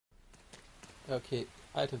Okay,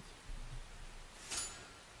 Items.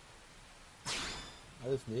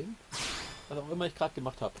 Alles nehmen. Was auch immer ich gerade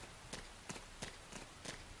gemacht habe.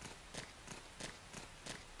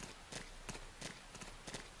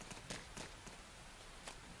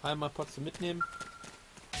 Einmal Pots mitnehmen.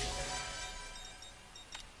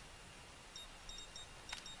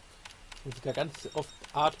 Muss ich da ganz oft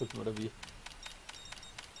A drücken oder wie?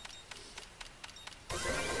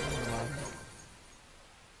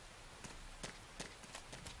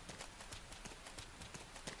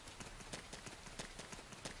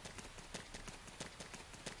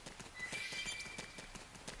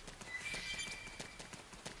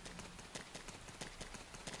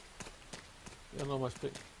 Ja, nochmal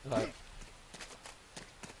springen. Rein.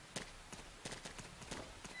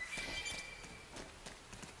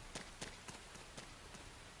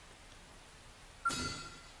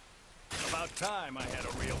 Time I had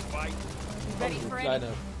a real fight. Ready for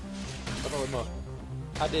Kleine. Was auch immer.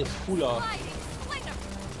 Alles cooler.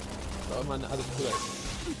 Was auch immer alles cooler ist.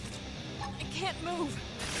 I can't move.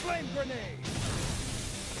 Flame grenade.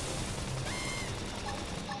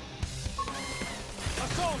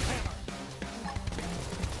 Assault hammer.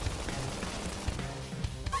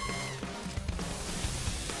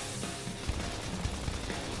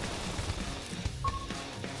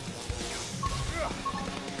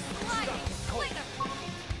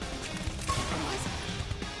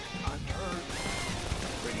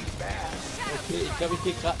 Okay, ich glaube, ich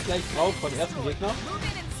gehe gleich drauf vom ersten Gegner.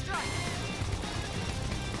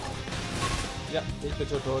 Ja, ich bin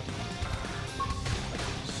schon tot.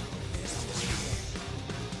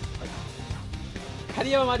 Kann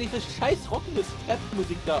ich aber mal diese scheiß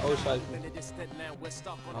Rockmusik da ausschalten?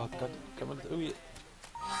 Oh Gott, kann man das irgendwie...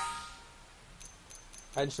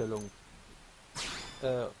 Einstellungen.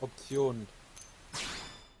 Optionen.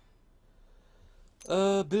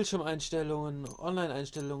 Bildschirmeinstellungen,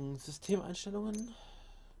 Online-Einstellungen, Systemeinstellungen.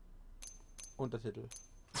 Untertitel.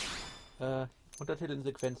 Untertitel in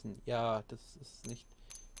Sequenzen. Ja, das ist nicht...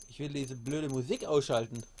 Ich will diese blöde Musik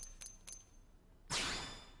ausschalten.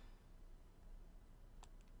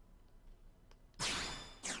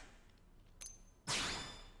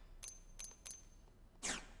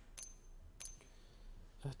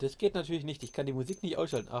 Das geht natürlich nicht. Ich kann die Musik nicht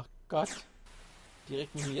ausschalten. Ach Gott. Die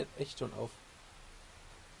regt mich jetzt echt schon auf.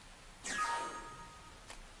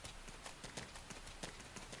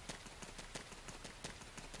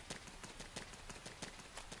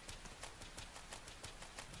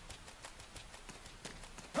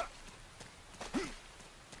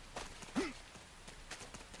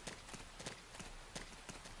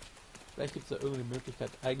 Vielleicht gibt es da irgendeine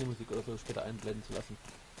Möglichkeit, eigene Musik oder so später einblenden zu lassen.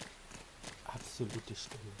 Absolute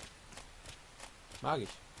Stille. Mag ich.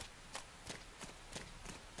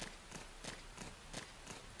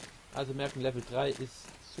 Also merken, Level 3 ist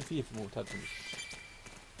zu viel für momentan für mich.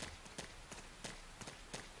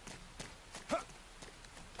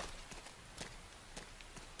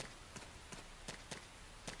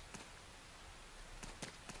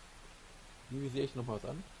 Wie sehe ich noch mal was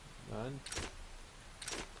an? Nein.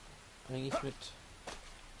 Eigentlich mit...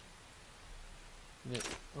 Ne,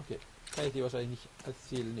 okay. Kann ich die wahrscheinlich nicht als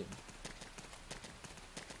Ziel nehmen.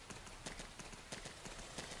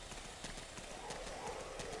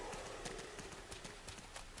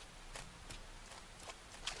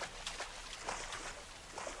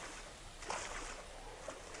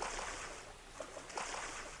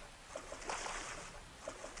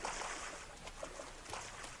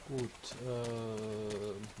 Gut,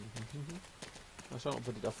 mal schauen, ob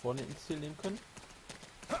wir die da vorne ins Ziel nehmen können.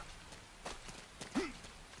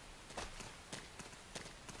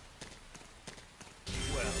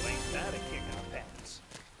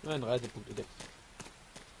 Ein Reisepunkt entdeckt.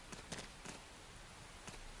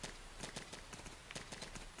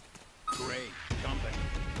 Great company.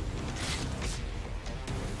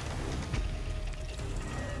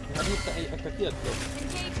 Wir haben uns da eigentlich attackiert. So.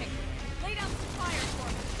 Engaging. Lay down some fire for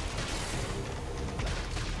me.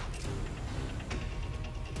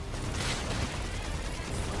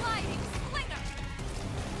 Sliding slinger.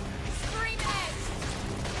 Scream edge.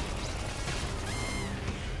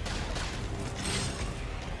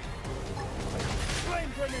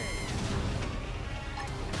 Flame grenade.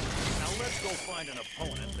 Now let's go find an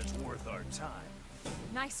opponent that's worth our time.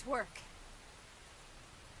 Nice work.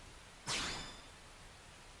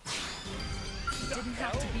 Didn't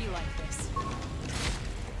have to be like this.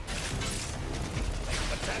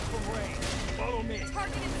 Attack from range. Follow me.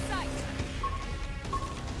 Target in sight.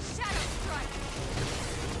 Shadow strike.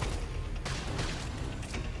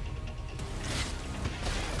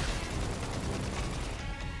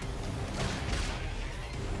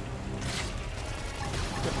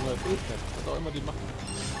 neue Fähigkeit. Was auch immer die machen.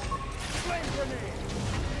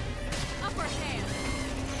 Upper hand.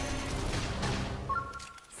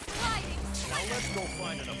 Sliding Now let's slinger. go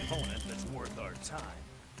find an opponent that's worth our time.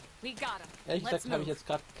 We got him. Ehrlich Let's gesagt habe ich move. jetzt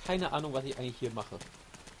gerade keine Ahnung, was ich eigentlich hier mache.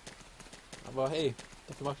 Aber hey,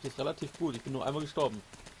 dafür mache ich das relativ gut. Ich bin nur einmal gestorben.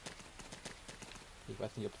 Ich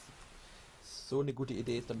weiß nicht, ob es so eine gute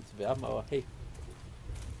Idee ist, damit zu werben, aber hey.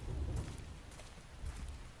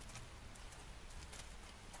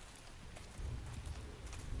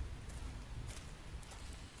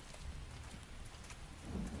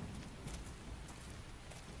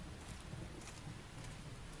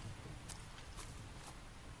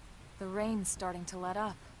 The rain's starting to let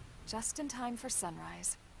up, just in time for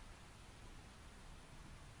sunrise.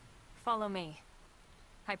 Follow me.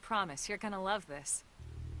 I promise you're gonna love this.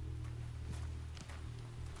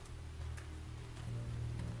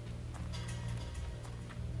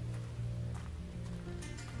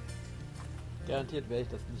 Garantiert werde ich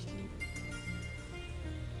das nicht lieben.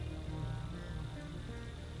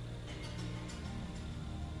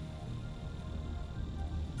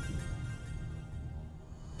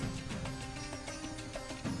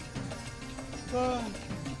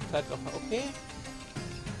 Zeitraffer, okay.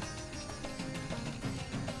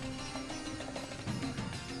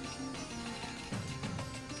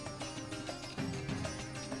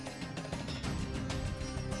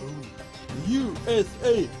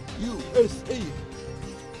 USA! USA!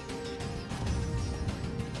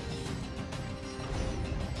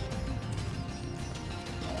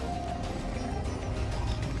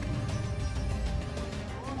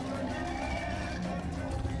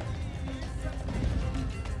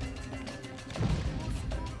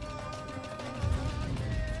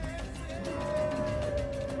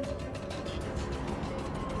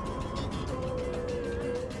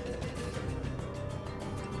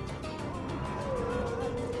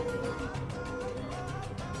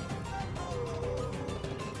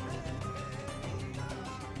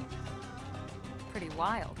 Pretty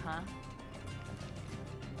wild, huh?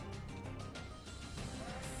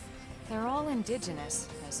 They're all indigenous,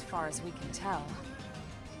 as far as we can tell.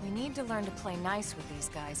 We need to learn to play nice with these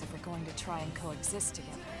guys if we're going to try and coexist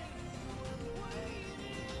together.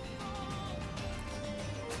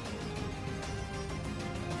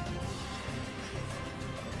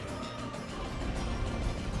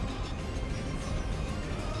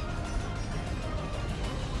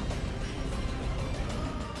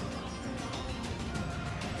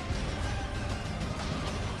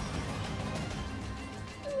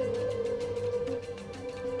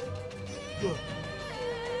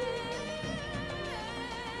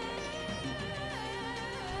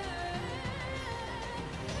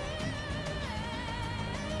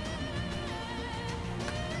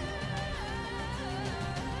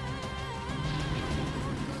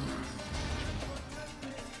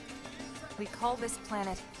 We call this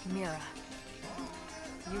planet Mira.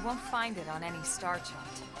 You won't find it on any star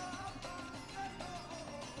chart.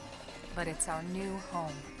 But it's our new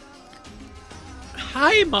home.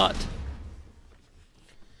 Heimat!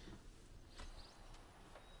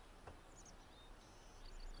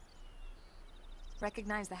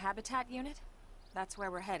 Recognize the habitat unit? That's where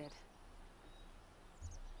we're headed.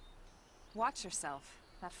 Watch yourself.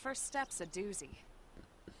 That first step's a doozy.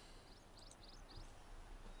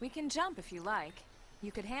 We can jump if you like.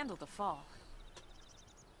 You could handle the fall.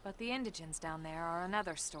 But the indigents down there are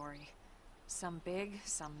another story. Some big,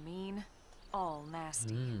 some mean, all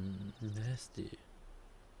nasty. Nasty.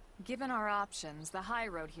 Given our options, the high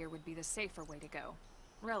road here would be the safer way to go,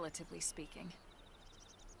 relatively speaking.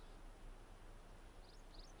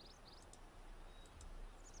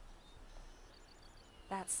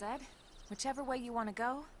 That said, whichever way you want to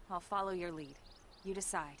go, I'll follow your lead. You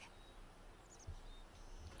decide.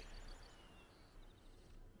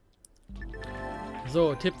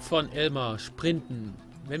 So, Tipp von Elma. Sprinten.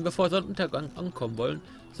 Wenn wir vor Sonnenuntergang ankommen wollen,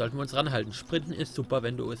 sollten wir uns ranhalten. Sprinten ist super,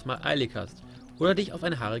 wenn du es mal eilig hast. Oder dich auf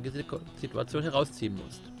eine haarige Situation herausziehen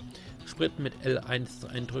musst. Sprinten mit L1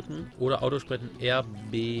 eindrücken oder Autosprinten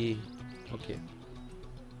RB. Okay.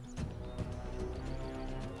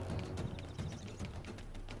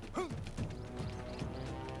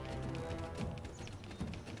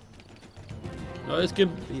 Neues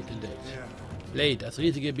Gebiet entdeckt. Blade, das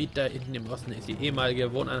riesige Gebiet da hinten im Osten, ist die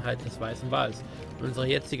ehemalige Wohneinheit des Weißen Wals und unsere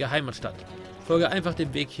jetzige Heimatstadt. Folge einfach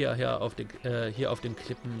dem Weg hier auf den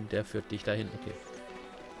Klippen, der führt dich dahin. Okay.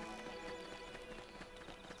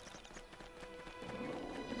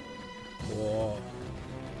 Boah.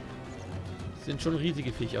 Das sind schon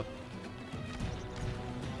riesige Viecher.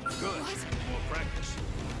 Good. More practice.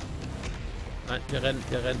 Nein, wir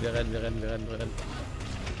rennen.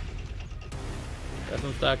 Lass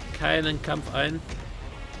uns da keinen Kampf ein.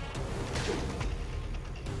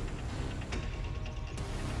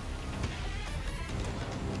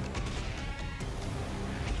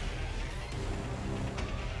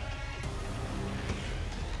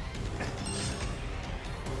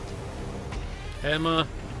 Elma.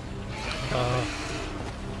 Ah.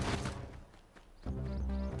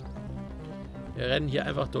 Wir rennen hier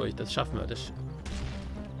einfach durch. Das schaffen wir. Das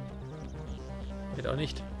geht auch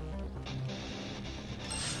nicht.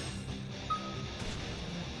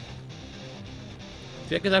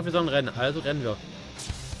 Sie hat gesagt, wir sollen rennen. Also rennen wir.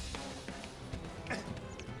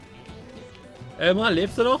 Elma,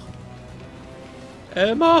 lebst du noch?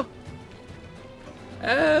 Elma?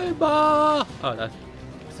 Elma! Ah, da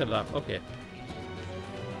ist er da. Okay.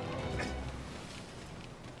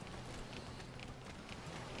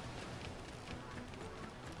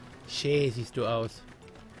 Schön siehst du aus.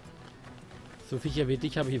 So Viecher wie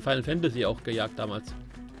dich habe ich in Final Fantasy auch gejagt damals.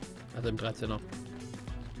 Also im 13er.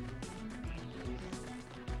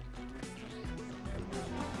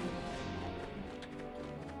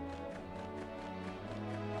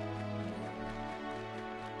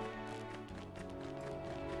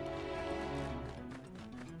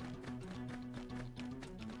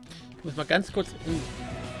 Ich muss mal ganz kurz in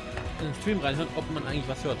den Stream reinhören, ob man eigentlich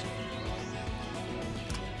was hört.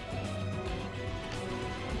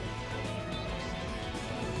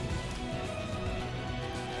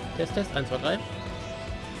 Test, 1, 2, 3.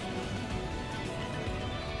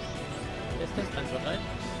 Test, 1, 2, 3.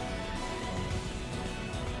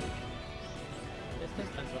 Test,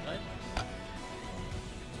 1, 2, 3.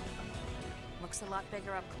 Looks a lot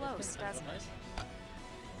bigger up close, doesn't it?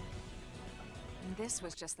 And this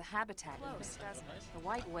was just the habitat. The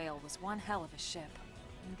white whale was one hell of a ship.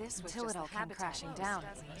 And this was until it all came crashing down,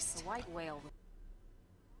 at least. The white whale.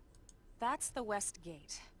 That's the west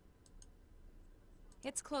gate.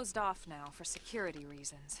 It's closed off now for security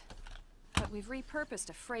reasons. But we've repurposed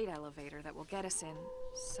a freight elevator that will get us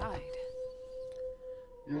inside.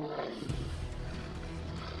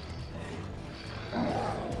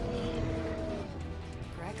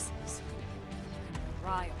 Grexes.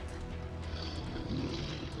 Riled.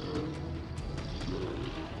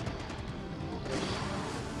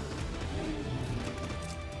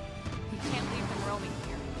 We can't leave them roaming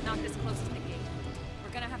here. Not this close to the gate.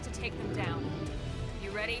 We're gonna have to take them down. You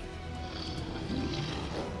ready?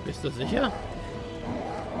 Bist du sicher?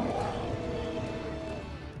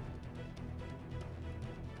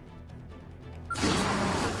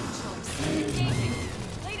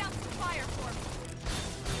 Lay down some fire for me.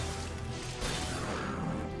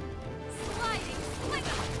 Sliding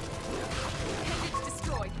slinger. Appendage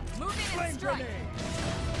destroyed. Move in and strike.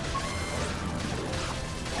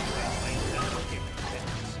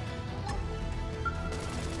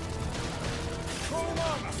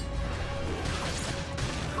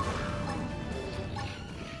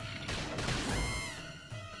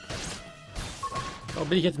 Warum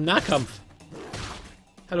bin ich jetzt im Nahkampf?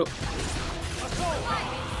 Hallo.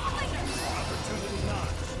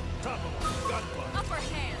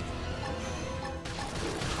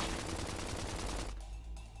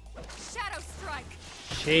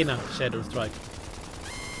 Schöner Shadow Strike.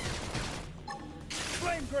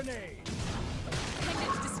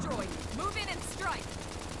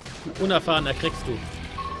 Du Unerfahrener kriegst du.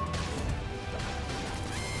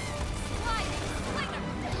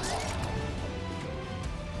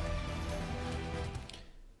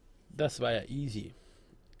 Das war ja easy.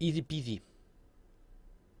 Easy peasy.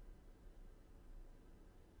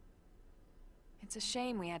 It's a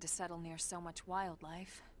shame we had to settle near so much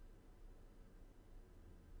wildlife.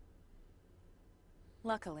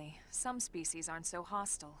 Luckily, some species aren't so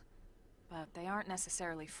hostile, but they aren't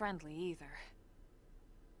necessarily friendly either.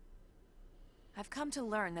 I've come to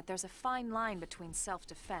learn that there's a fine line between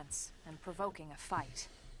self-defense and provoking a fight.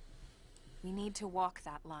 We need to walk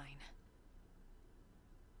that line.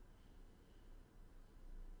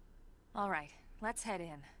 All right, let's head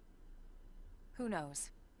in. Who knows?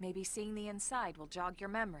 Maybe seeing the inside will jog your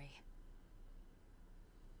memory.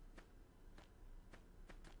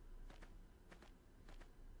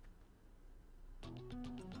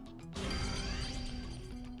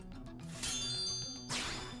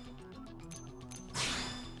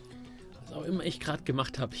 Was auch immer ich gerade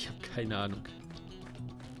gemacht habe, ich habe keine Ahnung.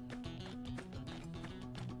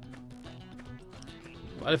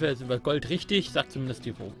 Auf alle Fälle ist über Gold richtig, sagt zumindest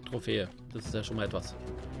die Trophäe. Das ist ja schon mal etwas.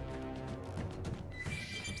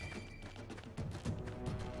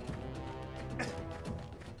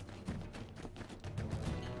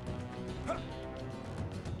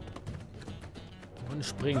 Und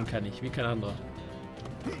springen kann ich, wie kein anderer.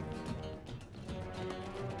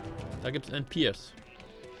 Da gibt es einen Pierce.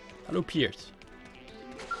 Hallo Pierce.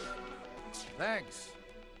 Thanks.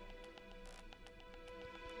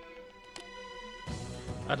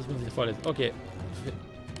 Ah, das muss ich vorlesen. Okay.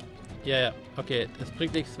 Ja, okay. Das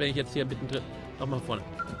bringt nichts, wenn ich jetzt hier mittendrin... Nochmal vorne.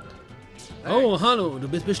 Oh, hallo. Du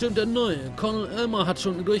bist bestimmt der Neue. Colonel Elma hat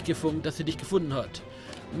schon durchgefunkt, dass sie dich gefunden hat.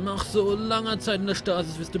 Nach so langer Zeit in der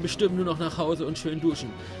Stasis wirst du bestimmt nur noch nach Hause und schön duschen.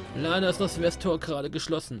 Leider ist das Westtor gerade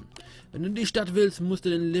geschlossen. Wenn du in die Stadt willst, musst du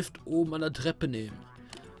den Lift oben an der Treppe nehmen.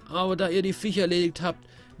 Aber da ihr die Viecher erledigt habt,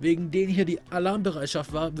 wegen denen hier die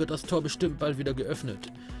Alarmbereitschaft war, wird das Tor bestimmt bald wieder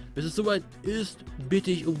geöffnet. Bis es soweit ist,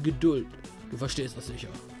 bitte ich um Geduld. Du verstehst das sicher.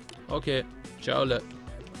 Okay, ciao. Mit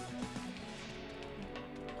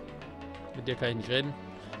dir kann ich nicht reden.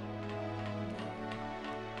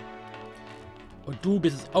 Und du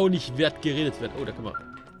bist es auch nicht wert, geredet zu werden. Oh, da kann man.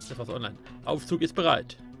 Das ist was online. Aufzug ist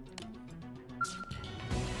bereit.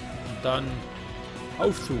 Und dann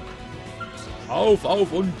Aufzug.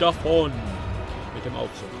 Auf und davon. Mit dem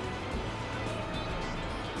Aufzug.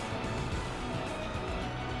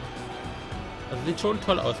 Also sieht schon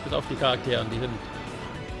toll aus, bis auf die Charaktere. Die sind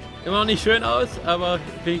immer noch nicht schön aus, aber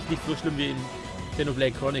finde ich nicht so schlimm wie in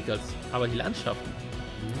Xenoblade Chronicles. Aber die Landschaften.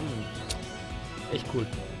 Echt cool.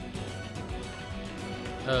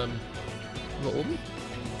 Wo oben?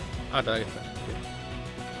 Ah, da geht's. Okay.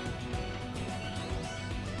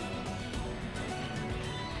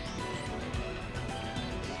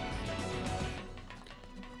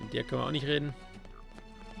 Mit dir können wir auch nicht reden.